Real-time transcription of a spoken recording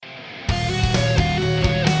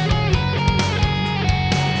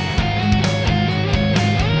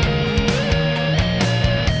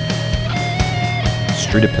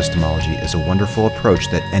street epistemology is a wonderful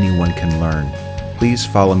approach that anyone can learn. Please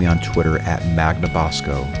follow me on Twitter at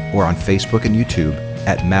Magnabosco or on Facebook and YouTube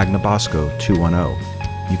at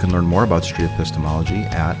Magnabosco210. You can learn more about street epistemology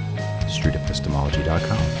at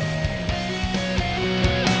streetepistemology.com.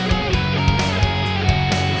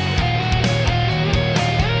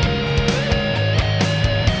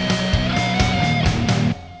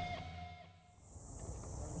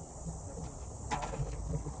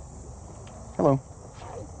 Hello.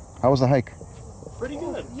 How was the hike? Pretty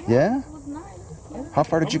good. Yeah? It was nice. Yeah. How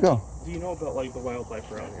far did you go? Do you know about like the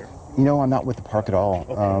wildlife around here? You know, I'm not with the park at all.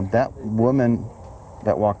 Okay. That woman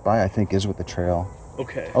that walked by, I think, is with the trail.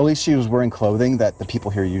 Okay. At least she was wearing clothing that the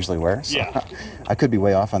people here usually wear. So Yeah. I could be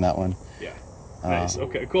way off on that one. Yeah. Nice.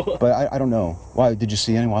 Okay, cool. But I don't know. Why? Did you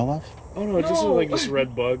see any wildlife? Oh no, just like this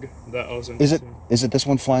red bug that I was Is interested it this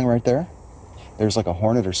one flying right there? There's like a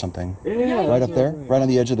hornet or something. Yeah. Right up there? Right on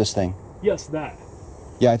the edge of this thing. Yes, that.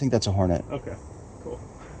 Yeah, I think that's a hornet. Okay. Cool.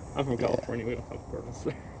 I'm from California. We don't have birds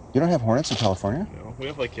there. You don't have hornets in California? No, we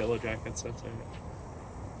have like yellow jackets. That's it.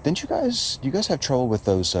 Do you guys have trouble with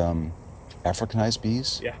those Africanized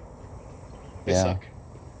bees? Yeah. They Yeah. suck.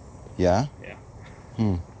 Yeah? Yeah.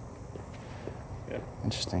 Yeah.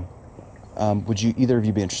 Interesting. Would either of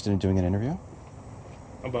you be interested in doing an interview?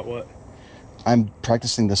 About what? I'm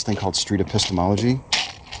practicing this thing called street epistemology.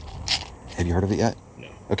 Have you heard of it yet? No.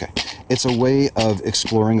 Okay. It's a way of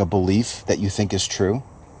exploring a belief that you think is true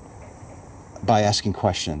by asking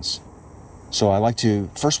questions. So I like to,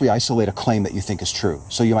 first we isolate a claim that you think is true.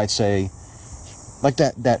 So you might say, like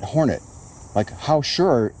that hornet, like how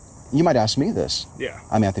sure, you might ask me this. Yeah.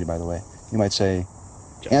 I'm Anthony, by the way. You might say,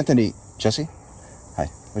 Jesse. Jesse? Hi,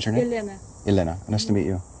 what's your name? Elena. Elena, nice to meet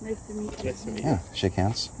you. Nice to meet you. Nice to meet you. Yeah, shake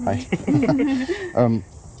hands. Hi.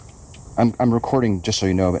 I'm recording, just so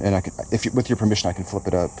you know, and with your permission, I can flip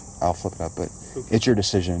it up. I'll flip it up, but Okay. it's your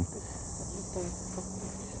decision.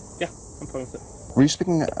 Yeah, I'm fine with it. Were you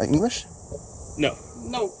speaking English? No.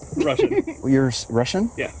 No. Russian. You're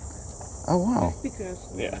Russian? Yeah. Oh, wow. Speakers.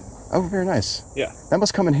 Yeah. Oh, very nice. Yeah. That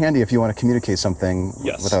must come in handy if you want to communicate something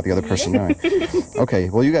Yes. without the other person knowing. Okay,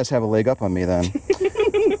 well, you guys have a leg up on me then.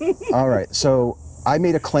 All right, so I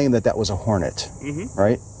made a claim that was a hornet,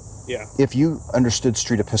 right? Yeah. If you understood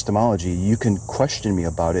street epistemology, you can question me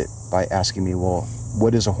about it by asking me, well,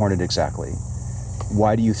 what is a hornet exactly?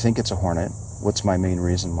 Why do you think it's a hornet? What's my main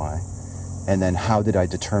reason why? And then how did I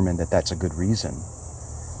determine that that's a good reason?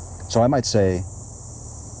 So I might say,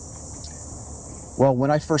 well,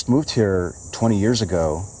 when I first moved here 20 years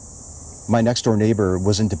ago, my next door neighbor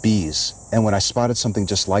was into bees. And when I spotted something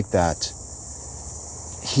just like that,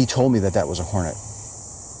 he told me that was a hornet.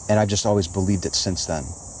 And I've just always believed it since then.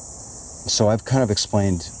 So I've kind of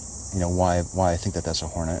explained, why I think that's a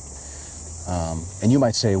hornet. And you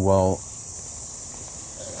might say, well,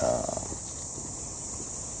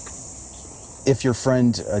 if your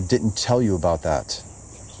friend didn't tell you about that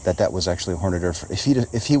was actually a hornet, or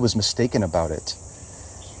if he was mistaken about it,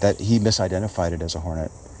 that he misidentified it as a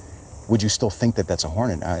hornet, would you still think that that's a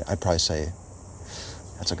hornet? I'd probably say,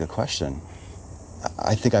 that's a good question.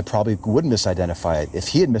 I think I probably would misidentify it. If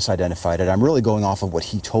he had misidentified it, I'm really going off of what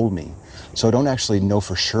he told me. So I don't actually know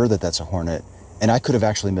for sure that that's a hornet. And I could have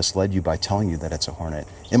actually misled you by telling you that it's a hornet.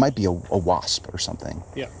 It might be a wasp or something.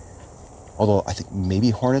 Yeah. Although I think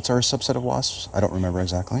maybe hornets are a subset of wasps. I don't remember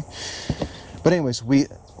exactly. But anyways, we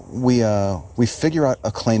figure out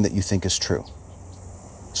a claim that you think is true.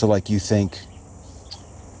 So like you think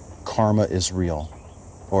karma is real,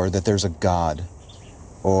 or that there's a God,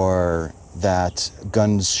 or that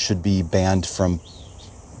guns should be banned from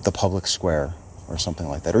the public square, or something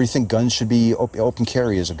like that. Or you think guns should be open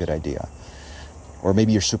carry is a good idea. Or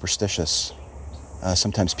maybe you're superstitious.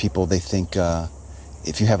 Sometimes people, they think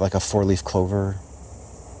if you have like a 4-leaf clover,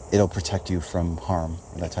 it'll protect you from harm,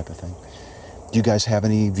 that type of thing. Do you guys have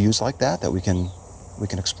any views like that we can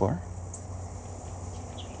explore?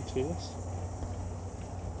 Let's do this.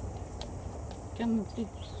 Cannot think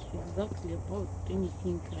exactly about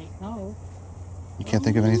anything right now. You can't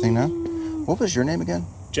think of anything now? What was your name again?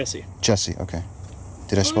 Jesse. Jesse, okay.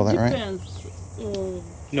 Did I spell It that right? depends.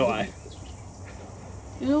 No, I.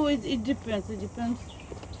 It depends. It depends.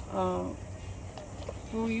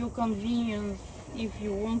 For your convenience, if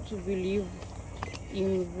you want to believe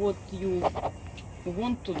in what you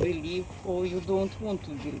want to believe or you don't want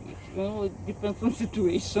to believe. It depends on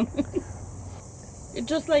situation. It's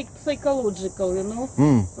just like psychological.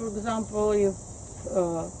 For example,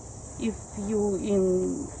 if you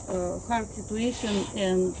in a hard situation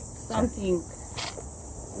and something,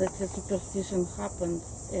 let's say superstition happens,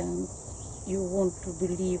 and you want to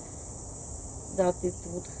believe that it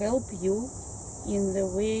would help you, in the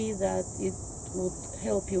way that it would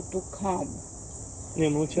help you to calm. Не,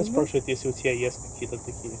 ну у тебя Ну. спрашивают, если у тебя есть какие-то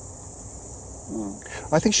такие. No.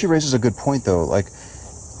 I think she raises a good point, though. Like,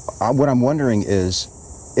 what I'm wondering is,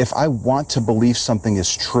 if I want to believe something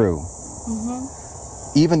is true,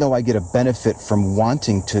 even though I get a benefit from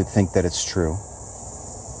wanting to think that it's true,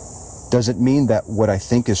 does it mean that what I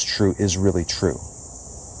think is true is really true?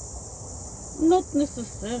 Not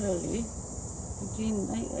necessarily. Jean,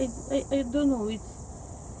 I don't know.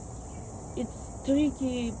 It's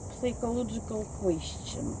tricky psychological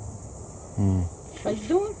question. I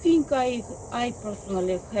don't think I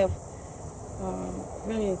personally have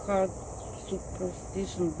very hard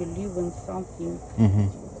superstition, believe in something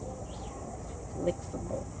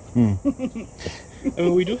flexible. I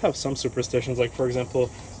mean, we do have some superstitions. Like, for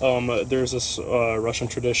example, there's this Russian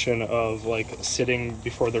tradition of like sitting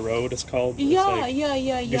before the road. It's called. It's Yeah, like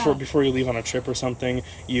yeah. before you leave on a trip or something,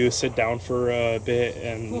 you sit down for a bit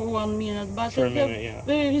and For 1 minute, but For a I have minute, yeah.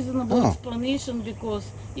 very reasonable Oh. explanation, because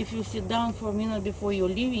if you sit down for a minute before you're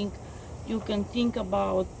leaving, you can think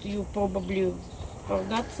about, you probably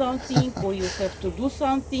forgot something, or you have to do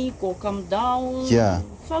something, or come down, Yeah.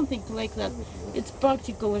 something like that. It's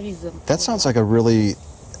practical reason. That sounds like a really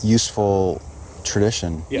useful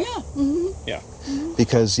tradition. yeah, Yeah. yeah.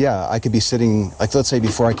 Because, yeah, I could be sitting, like, let's say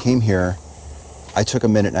before I came here, I took a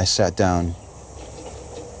minute and I sat down.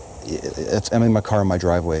 I'm in my car in my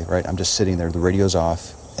driveway, right? I'm just sitting there, the radio's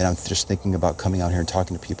off, and I'm just thinking about coming out here and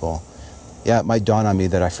talking to people. Yeah, it might dawn on me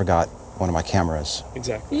that I forgot one of my cameras.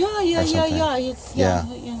 Exactly. Yeah. Or something. It's Yeah.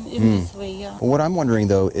 in this way, yeah. But what I'm wondering,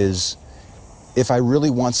 though, is if I really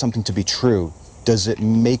want something to be true, does it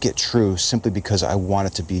make it true simply because I want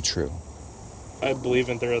it to be true? I believe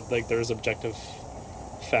in there's objective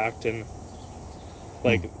fact, and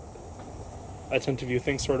like I tend to view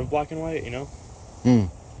things sort of black and white. You know.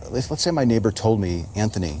 Let's say my neighbor told me,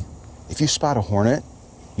 Anthony, if you spot a hornet,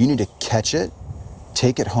 you need to catch it,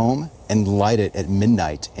 take it home, and light it at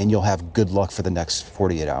midnight, and you'll have good luck for the next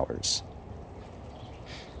 48 hours.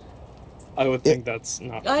 I would think that's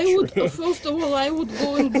not I true. would, first of all, I would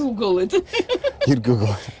go and Google it. You'd Google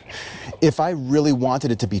it. If I really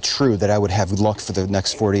wanted it to be true that I would have luck for the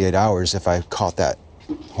next 48 hours if I caught that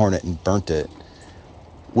hornet and burnt it,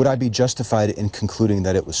 would I be justified in concluding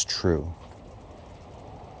that it was true?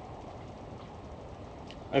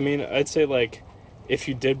 I mean, I'd say like if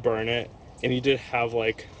you did burn it and you did have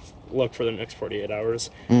like luck for the next 48 hours,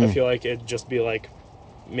 I feel like it'd just be like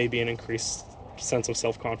maybe an increased sense of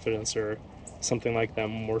self-confidence or something like that,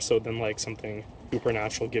 more so than like something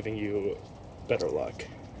supernatural giving you better luck.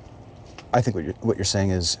 I think what you're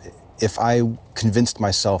saying is, if I convinced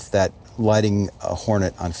myself that lighting a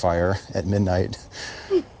hornet on fire at midnight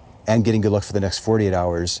and getting good luck for the next 48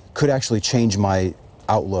 hours could actually change my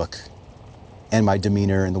outlook and my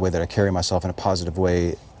demeanor and the way that I carry myself in a positive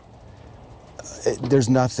way, there's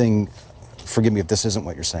nothing, forgive me if this isn't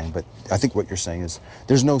what you're saying, but I think what you're saying is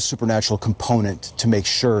there's no supernatural component to make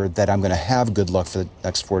sure that I'm going to have good luck for the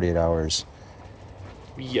next 48 hours.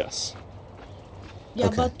 Yes. Yeah,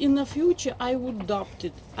 Okay. but in the future, I would adopt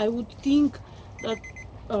it. I would think that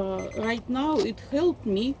right now it helped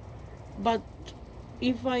me, but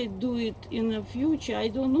if I do it in the future, I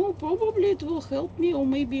don't know. Probably it will help me, or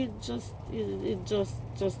maybe it just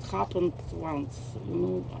happened once. You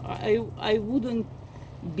know, I wouldn't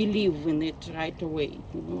believe in it right away.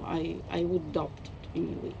 You know, I would adopt it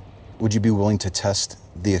anyway. Would you be willing to test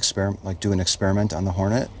the experiment, like do an experiment on the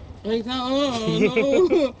hornet? Right now,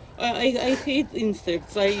 no, I hate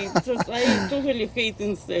insects. I totally hate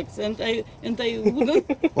insects, and I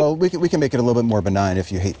wouldn't. Well, we can make it a little bit more benign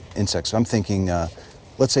if you hate insects. I'm thinking,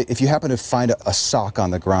 let's say if you happen to find a sock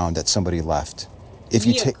on the ground that somebody left, if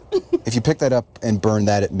you Yuck. if you pick that up and burn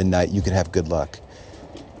that at midnight, you could have good luck.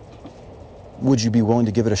 Would you be willing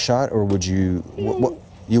to give it a shot, or would you? What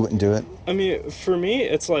you wouldn't do it? I mean, for me,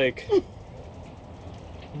 it's like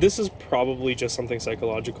this is probably just something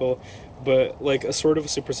psychological, but like a sort of a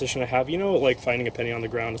superstition I have, you know, like finding a penny on the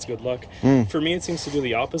ground is good luck. For me, it seems to do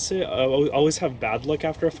the opposite. I always have bad luck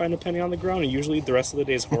after I find a penny on the ground, and usually the rest of the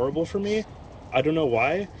day is horrible for me. I don't know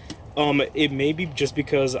why. It may be just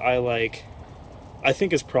because I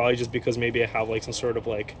think it's probably just because maybe I have like some sort of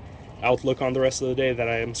like outlook on the rest of the day that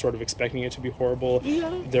I am sort of expecting it to be horrible.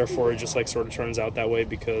 Yeah. Therefore, it just like sort of turns out that way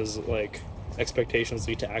because like expectations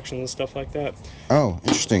lead to actions and stuff like that. Oh,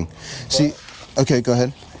 interesting. See, okay, go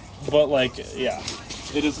ahead. But like, yeah,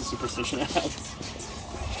 it is a superstition I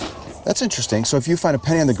have. That's interesting. So if you find a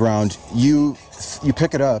penny on the ground, you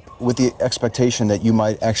pick it up with the expectation that you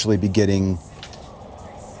might actually be getting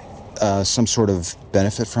some sort of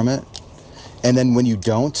benefit from it, and then when you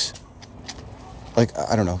don't, Like,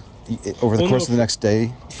 I don't know, over the Well, course no, of the next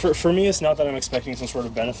day? For me, it's not that I'm expecting some sort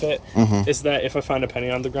of benefit. Mm-hmm. It's that if I find a penny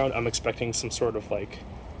on the ground, I'm expecting some sort of like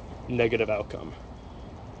negative outcome.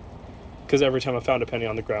 Because every time I found a penny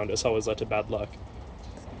on the ground, it's always led to bad luck,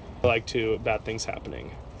 like to bad things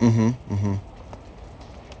happening. Mm-hmm. Mm-hmm.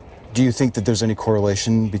 Do you think that there's any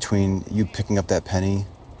correlation between you picking up that penny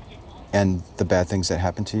and the bad things that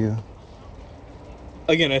happen to you?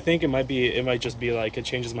 Again, I think it might just be like it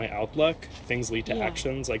changes my outlook. Things lead to Yeah.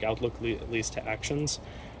 actions, like outlook leads to actions.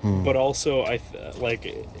 Hmm. But also,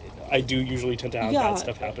 I do usually tend to have bad Yeah,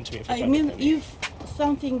 stuff happen to me if I I find a mean, penny. if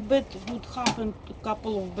something bad would happen, a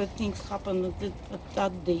couple of bad things happen at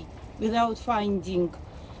that day without finding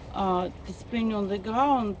this penny on the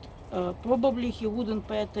ground, probably he wouldn't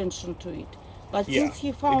pay attention to it. But Yeah, since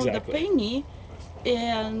he found exactly. a penny,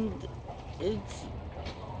 and it's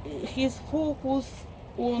his focus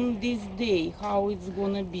on this day, how it's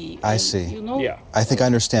gonna be, I and see. you know. Yeah. I think I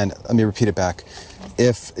understand. Let me repeat it back.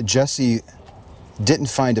 If Jesse didn't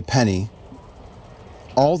find a penny,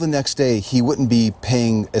 all the next day he wouldn't be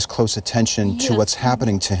paying as close attention to Yes, what's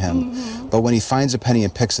happening to him. But when he finds a penny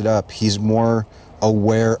and picks it up, he's more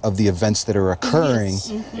aware of the events that are occurring.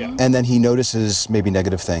 Yes. Yeah. And then he notices maybe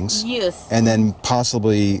negative things. Yes. And then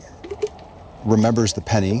possibly remembers the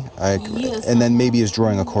penny. Yes. And then maybe is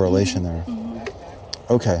drawing a correlation there.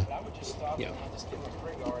 Okay. Yeah.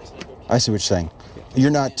 I see what you're saying.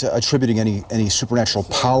 You're not attributing any supernatural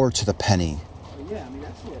power to the penny,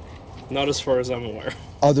 Not as far as I'm aware.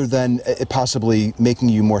 other than it possibly making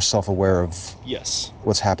you more self-aware of Yes.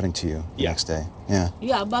 what's happening to you the Yeah. next day. Yeah.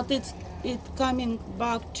 Yeah, but it's coming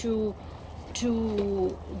back to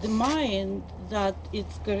the mind, that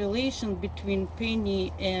it's correlation between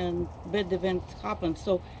penny and bad event happen.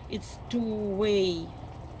 So it's two-way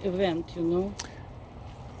event, you know.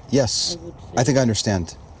 Yes. I would I say. think I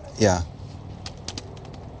understand. Yeah.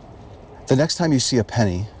 The next time you see a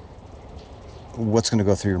penny, what's going to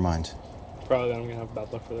go through your mind? Probably that I'm gonna have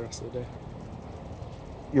bad luck for the rest of the day.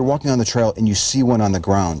 You're walking on the trail and you see one on the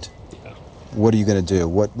ground. Yeah. What are you going to do?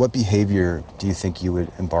 What behavior do you think you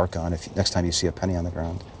would embark on if next time you see a penny on the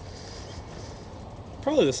ground?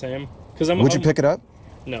 Probably the same. Because Would you pick it up?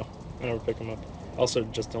 No, I never pick them up. Also,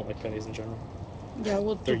 just don't like pennies in general. Yeah,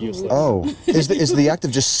 what They're to do with useless. Oh, is the act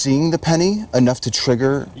of just seeing the penny enough to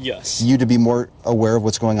trigger Yes. you to be more aware of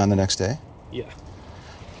what's going on the next day? Yeah.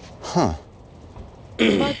 Huh.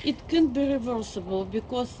 But it can be reversible,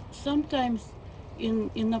 because sometimes in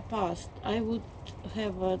the past I would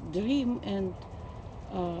have a dream, and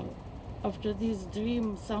after this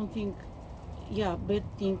dream something, yeah, bad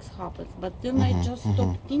things happen. But then I just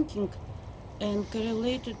stopped thinking and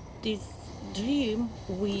correlated this dream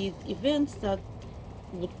with events that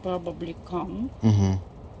would probably come,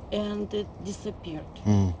 and it disappeared.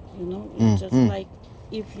 You know, it's just like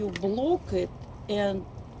if you block it and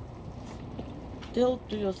tell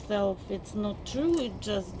to yourself it's not true, it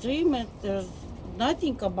just dream it, there's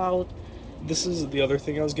nothing about. This is the other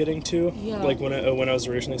thing I was getting to. Yeah. Like when I was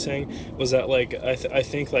originally saying was that like I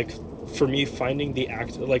think like for me finding the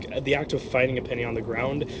act of finding a penny on the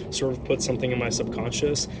ground sort of puts something in my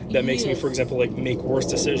subconscious that makes me, for Yes. example, like make worse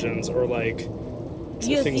decisions or like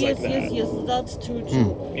Yes, things yes, like that. yes, yes, that's true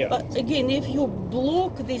too. Yeah. But again, if you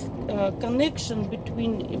block this connection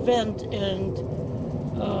between event and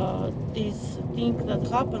this thing that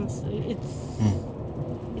happens, it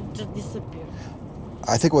just disappears.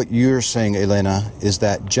 I think what you're saying, Elena, is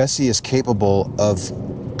that Jesse is capable of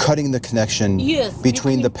cutting the connection Yes,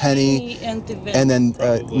 between the penny and event. and then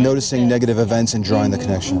Probably. noticing Events, negative yeah. events and drawing the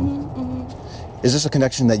connection. Is this a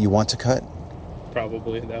connection that you want to cut?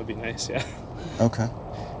 Probably that would be nice. Yeah. Okay.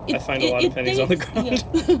 I find a lot of pennies on the ground.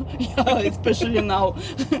 Yeah, yeah, especially now.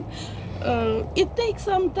 It takes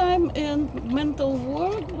some time and mental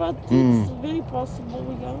work, but it's very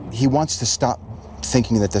possible. Yeah. He wants to stop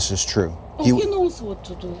thinking that this is true. Oh, he knows what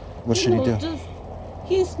to do. What should he knows, do? Just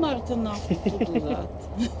he's smart enough to do that.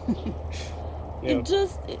 Yeah. It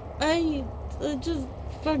just I just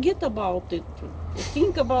forget about it.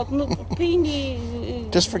 Think about no penny.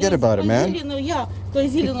 Just forget about it, man. Yeah,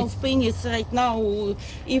 gazillion of pennies right now.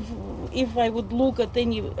 If I would look at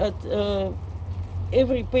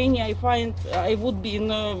every penny I find, I would be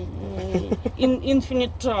in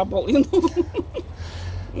infinite trouble. You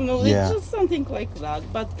know. Yeah. It's just something like that.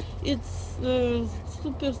 But it's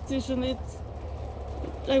superstition. It's,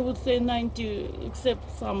 I would say, 90,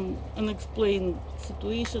 except some unexplained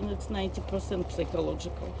situation, it's 90%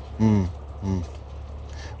 psychological.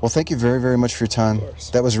 Well, thank you very, very much for your time. Of course.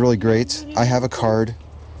 That was really great. I have a card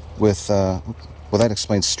with Well, that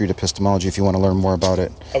explains street epistemology if you want to learn more about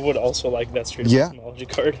it. I would also like that street Yeah. epistemology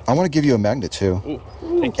card. I want to give you a magnet too. Ooh,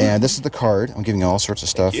 thank you. And this is the card. I'm giving you all sorts of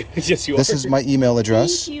stuff. Thank you. Yes, you This are. is my email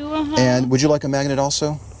address. Thank you. And would you like a magnet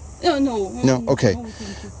also? No. No? Okay. No,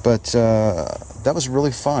 thank you. But that was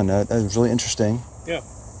really fun. That was really interesting. Yeah.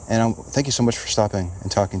 And thank you so much for stopping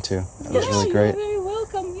and talking too. That was really Yeah, great. you're very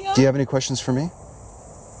welcome. Yeah. Do you have any questions for me?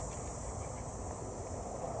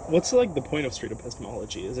 What's like the point of street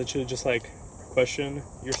epistemology? Is it to just like question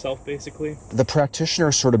yourself, basically? The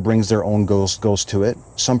practitioner sort of brings their own goals to it.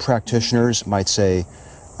 Some practitioners might say,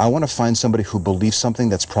 I want to find somebody who believes something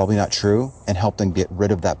that's probably not true and help them get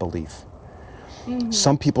rid of that belief.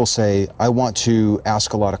 Some people say, I want to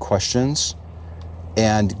ask a lot of questions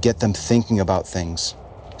and get them thinking about things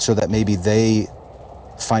so that maybe they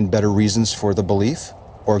find better reasons for the belief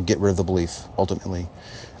or get rid of the belief ultimately.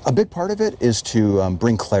 A big part of it is to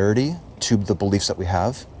bring clarity to the beliefs that we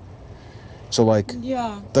have. So like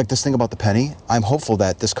this thing about the penny, I'm hopeful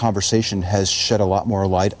that this conversation has shed a lot more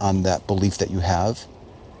light on that belief that you have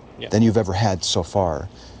than you've ever had so far.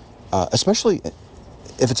 Especially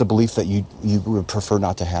if it's a belief that you would prefer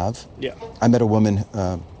not to have. Yeah. I met a woman,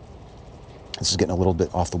 this is getting a little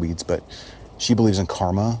bit off the weeds, but she believes in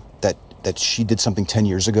karma, that she did something 10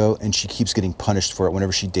 years ago and she keeps getting punished for it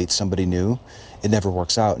whenever she dates somebody new. It never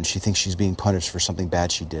works out and she thinks she's being punished for something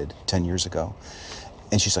bad she did 10 years ago.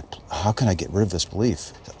 And she's like, how can I get rid of this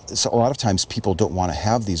belief? So a lot of times people don't want to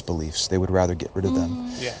have these beliefs. They would rather get rid of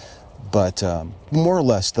them. Yeah. But more or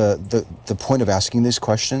less, the point of asking these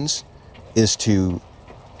questions is to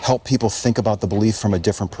help people think about the belief from a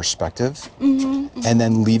different perspective and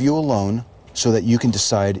then leave you alone so that you can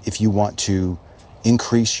decide if you want to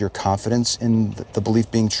increase your confidence in the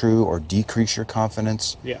belief being true or decrease your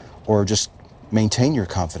confidence or just maintain your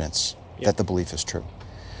confidence that the belief is true.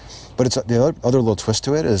 But it's the other little twist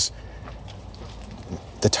to it is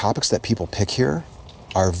the topics that people pick here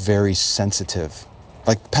are very sensitive.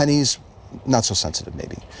 Like pennies, not so sensitive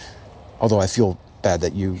maybe. Although I feel bad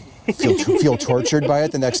that you feel tortured by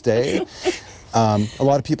it the next day. A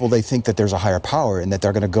lot of people, they think that there's a higher power and that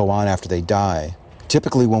they're going to go on after they die.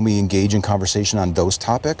 Typically when we engage in conversation on those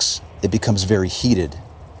topics, it becomes very heated.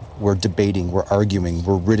 We're debating, we're arguing,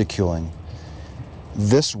 we're ridiculing.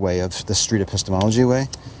 This way of the street epistemology way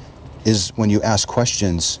is when you ask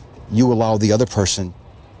questions, you allow the other person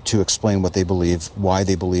to explain what they believe, why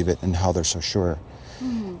they believe it, and how they're so sure.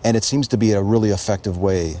 And it seems to be a really effective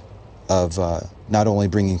way of not only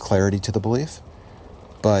bringing clarity to the belief,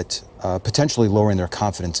 but potentially lowering their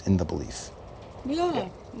confidence in the belief. Yeah.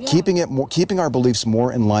 Keeping our beliefs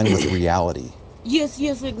more in line with reality. Yes,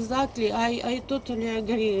 exactly. I totally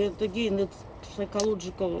agree. And again, it's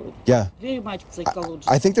psychological. Yeah. Very much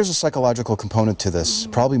psychological. I think there's a psychological component to this,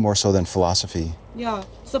 probably more so than philosophy. Yeah.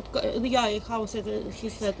 How he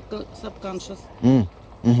said subconscious. Yeah.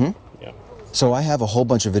 So I have a whole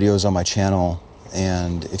bunch of videos on my channel,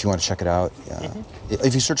 and if you want to check it out,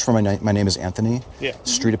 if you search for my name is Anthony,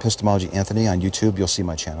 Street Epistemology Anthony on YouTube, you'll see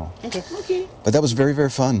my channel. Okay. But that was very, very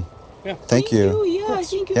fun. Yeah. Thank you. Yeah,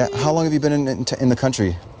 thank you. Yeah. How long have you been in the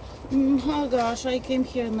country? Oh gosh, I came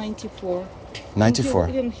here in '94. 94.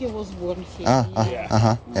 And he was born here.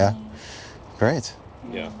 Yeah. Great.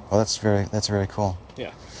 Yeah. Well, that's very cool.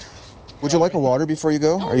 Yeah. Would you like a water before you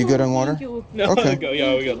go? Are you good on water? Thank you. No, Okay.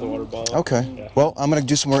 we got the water bottle. Okay. Yeah. Well, I'm going to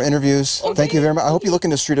do some more interviews. Okay. Thank you very much. I hope you look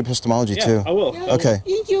into street epistemology too. I will. Yeah. Okay.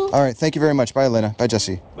 Thank you. All right. Thank you very much. Bye, Elena. Bye,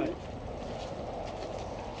 Jesse. Bye.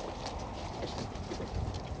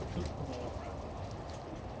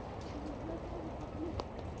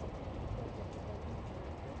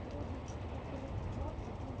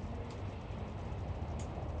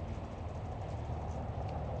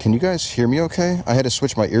 Can you guys hear me okay? I had to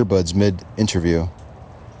switch my earbuds mid-interview.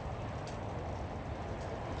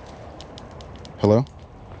 Hello?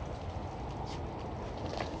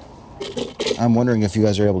 I'm wondering if you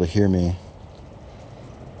guys are able to hear me.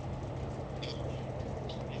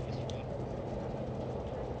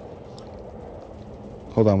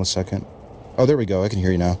 Hold on one second. Oh, there we go. I can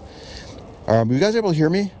hear you now. Are you guys able to hear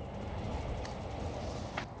me?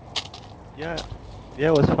 Yeah, it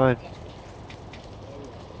was fine.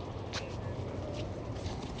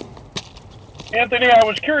 Anthony, I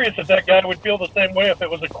was curious if that guy would feel the same way if it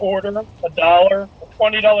was a quarter, a dollar, a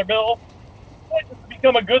 $20 bill. Why does it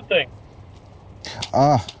become a good thing?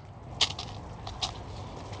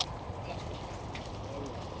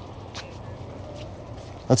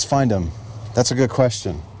 Let's find him. That's a good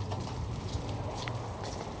question.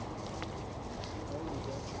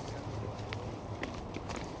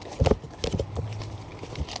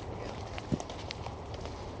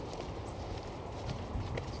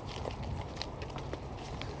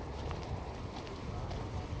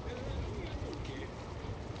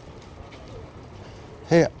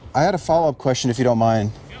 Hey, I had a follow-up question if you don't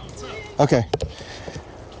mind. Yeah, what's up? Okay.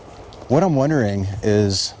 What I'm wondering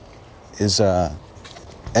is as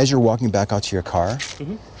you're walking back out to your car,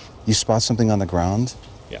 you spot something on the ground,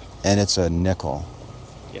 Yeah. and it's a nickel.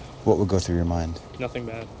 Yeah. What would go through your mind? Nothing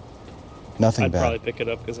bad. Nothing I'd bad. probably pick it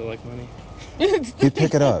up because I like money. You'd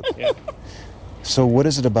pick it up. Yeah. So what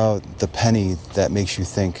is it about the penny that makes you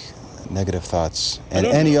think negative thoughts and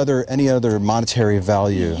don't any know. other monetary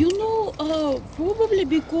value? You know, probably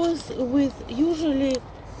because with usually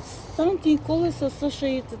something always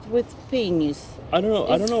associated with pennies. I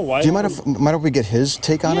don't know why. Do you mind if we get his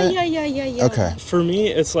take on it? Yeah. Okay. For me,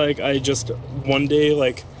 it's like I just one day,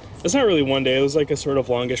 like, it's not really one day, it was like a sort of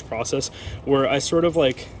longish process where I sort of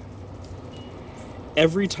like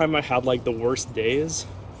every time I had like the worst days,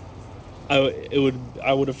 I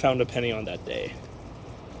would have found a penny on that day.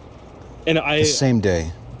 And The same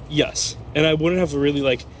day. yes, and I wouldn't have really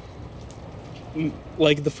like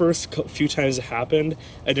the first few times it happened,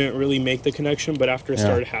 I didn't really make the connection, but after it Yeah.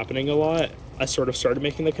 started happening a lot, I sort of started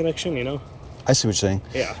making the connection, you know? I see what you're saying.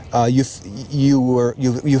 Yeah.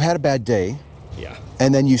 You had a bad day, Yeah.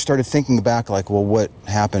 and then you started thinking back, like, well, what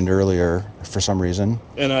happened earlier for some reason?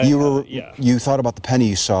 And You thought about the penny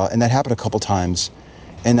you saw, and that happened a couple times,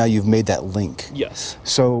 and now you've made that link. Yes.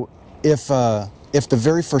 So if the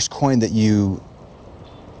very first coin that you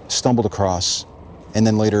stumbled across, and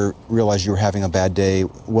then later realized you were having a bad day,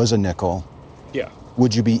 was a nickel, Yeah.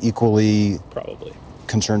 would you be equally Probably.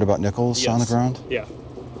 concerned about nickels on the Yes. ground? Yeah.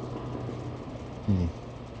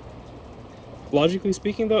 Logically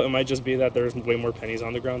speaking, though, it might just be that there's way more pennies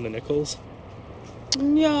on the ground than nickels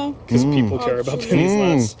Yeah. because people care about Actually.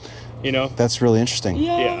 pennies less. You know? That's really interesting.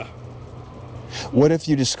 Yeah. What if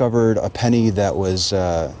you discovered a penny that was?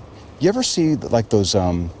 You ever see like those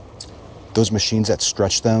machines that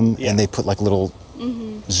stretch them Yeah. and they put like little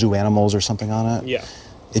zoo animals or something on it? Yeah.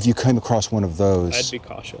 If you came across one of those, I'd be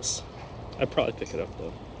cautious. I'd probably pick it up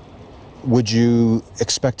though. would you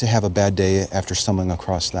expect to have a bad day after stumbling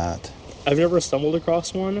across that? I've never stumbled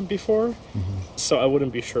across one before, so I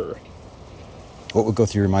wouldn't be sure. What would go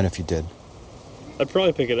through your mind if you did? I'd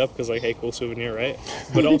probably pick it up because, like, hey, cool souvenir, right?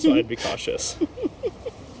 But also, I'd be cautious.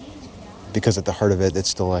 Because at the heart of it, it's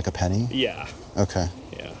still like a penny? Yeah. Okay.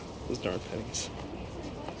 Yeah. Those darn pennies.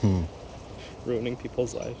 Ruining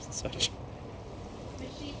people's lives and such.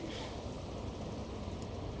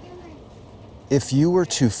 If you were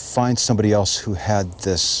to find somebody else who had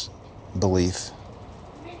this belief,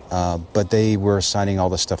 but they were assigning all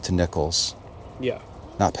this stuff to nickels, Yeah.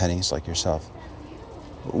 not pennies like yourself,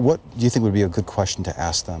 what do you think would be a good question to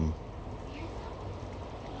ask them?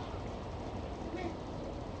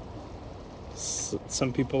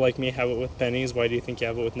 Some people like me have it with pennies. Why do you think you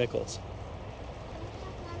have it with nickels?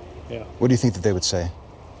 Yeah. What do you think that they would say?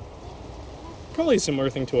 Probably a similar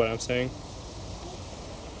thing to what I'm saying.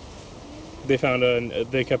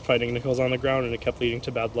 They kept finding nickels on the ground and it kept leading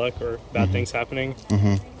to bad luck or bad things happening.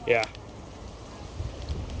 Yeah.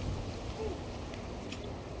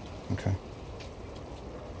 Okay.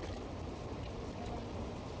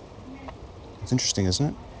 It's interesting, isn't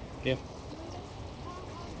it? Yeah.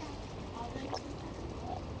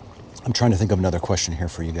 I'm trying to think of another question here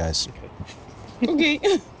for you guys. Okay.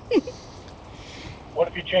 What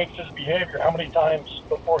if he changed his behavior? How many times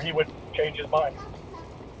before he would change his mind?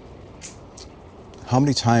 How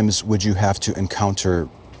many times would you have to encounter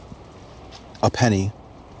a penny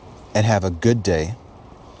and have a good day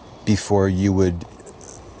before you would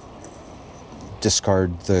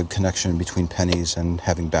discard the connection between pennies and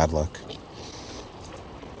having bad luck?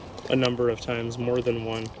 A number of times, more than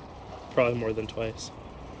one. Probably more than twice.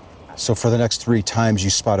 So for the next 3 times you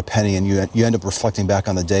spot a penny and you end up reflecting back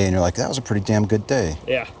on the day and you're like, that was a pretty damn good day.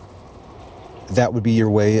 Yeah. That would be your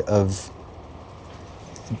way of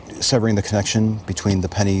severing the connection between the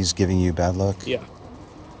pennies giving you bad luck? Yeah.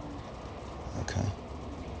 Okay.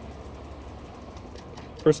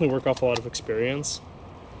 Personally work off a lot of experience.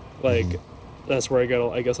 Like, that's where I get,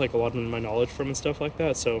 I guess, like a lot of my knowledge from and stuff like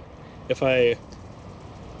that. So if I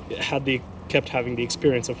kept having the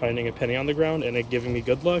experience of finding a penny on the ground and it giving me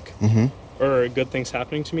good luck or good things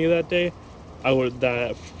happening to me that day, I would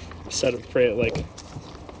that set of frame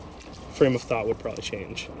of thought would probably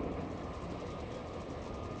change.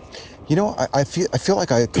 You know, I feel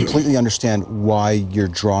like I completely understand why you're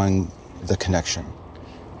drawing the connection.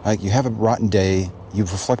 Like, you have a rotten day, you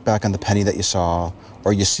reflect back on the penny that you saw,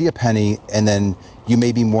 or you see a penny, and then you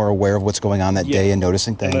may be more aware of what's going on that day and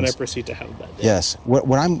noticing things. And then I proceed to have a bad day. Yes. I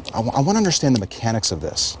want to understand the mechanics of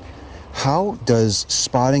this. How does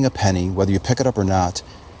spotting a penny, whether you pick it up or not,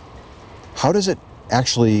 how does it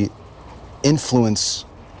actually influence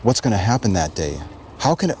what's going to happen that day?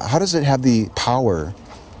 how does it have the power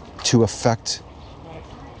to affect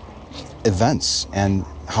events and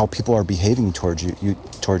how people are behaving towards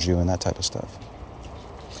you and that type of stuff?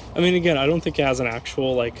 I mean, again, I don't think it has an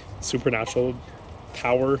actual like supernatural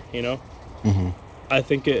power, you know. Mm-hmm. I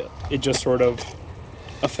think it just sort of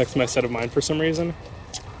affects my set of mind for some reason.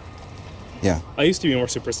 Yeah. I used to be more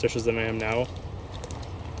superstitious than I am now,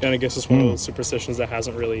 and I guess it's one of those superstitions that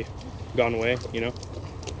hasn't really gone away, you know.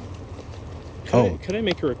 Could I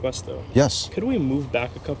make a request though? Yes. Could we move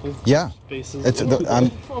back a couple spaces It's into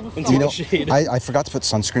the shade? I forgot to put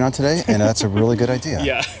sunscreen on today, and that's a really good idea.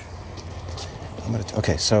 Yeah.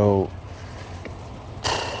 Okay, so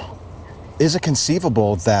is it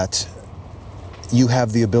conceivable that you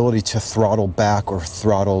have the ability to throttle back or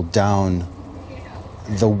throttle down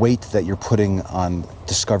the weight that you're putting on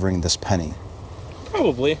discovering this penny?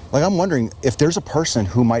 Probably. Like, I'm wondering if there's a person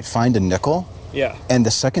who might find a nickel, Yeah. and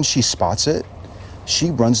the second she spots it,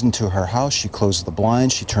 she runs into her house, she closes the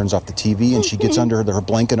blinds, she turns off the TV, and she gets under her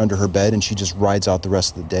blanket under her bed, and she just rides out the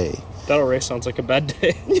rest of the day. That already sounds like a bad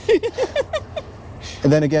day.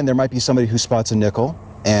 And then again, there might be somebody who spots a nickel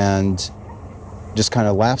and just kind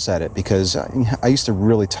of laughs at it, because I used to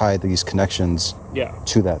really tie these connections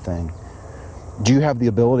to that thing. Do you have the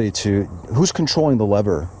ability to... Who's controlling the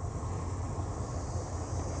lever?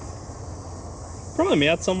 Probably me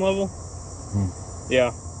at some level.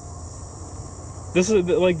 Yeah. This is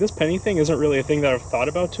like, this penny thing isn't really a thing that I've thought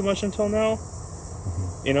about too much until now.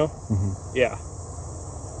 You know? Yeah.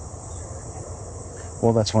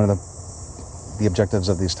 Well, that's one of the objectives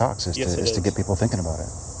of these talks, is to get people thinking about it.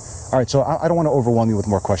 All right, so I don't want to overwhelm you with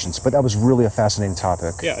more questions, but that was really a fascinating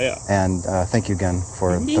topic. Yeah. And thank you again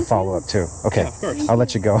for the follow-up, too. Okay, yeah, of course. I'll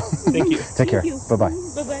let you go. Thank you. Take care. Bye-bye.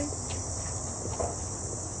 Bye-bye.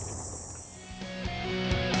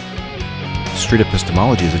 Street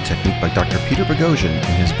epistemology is a technique by Dr. Peter Boghossian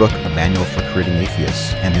in his book, A Manual for Creating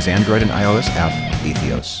Atheists, and his Android and iOS app,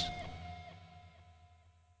 Atheos.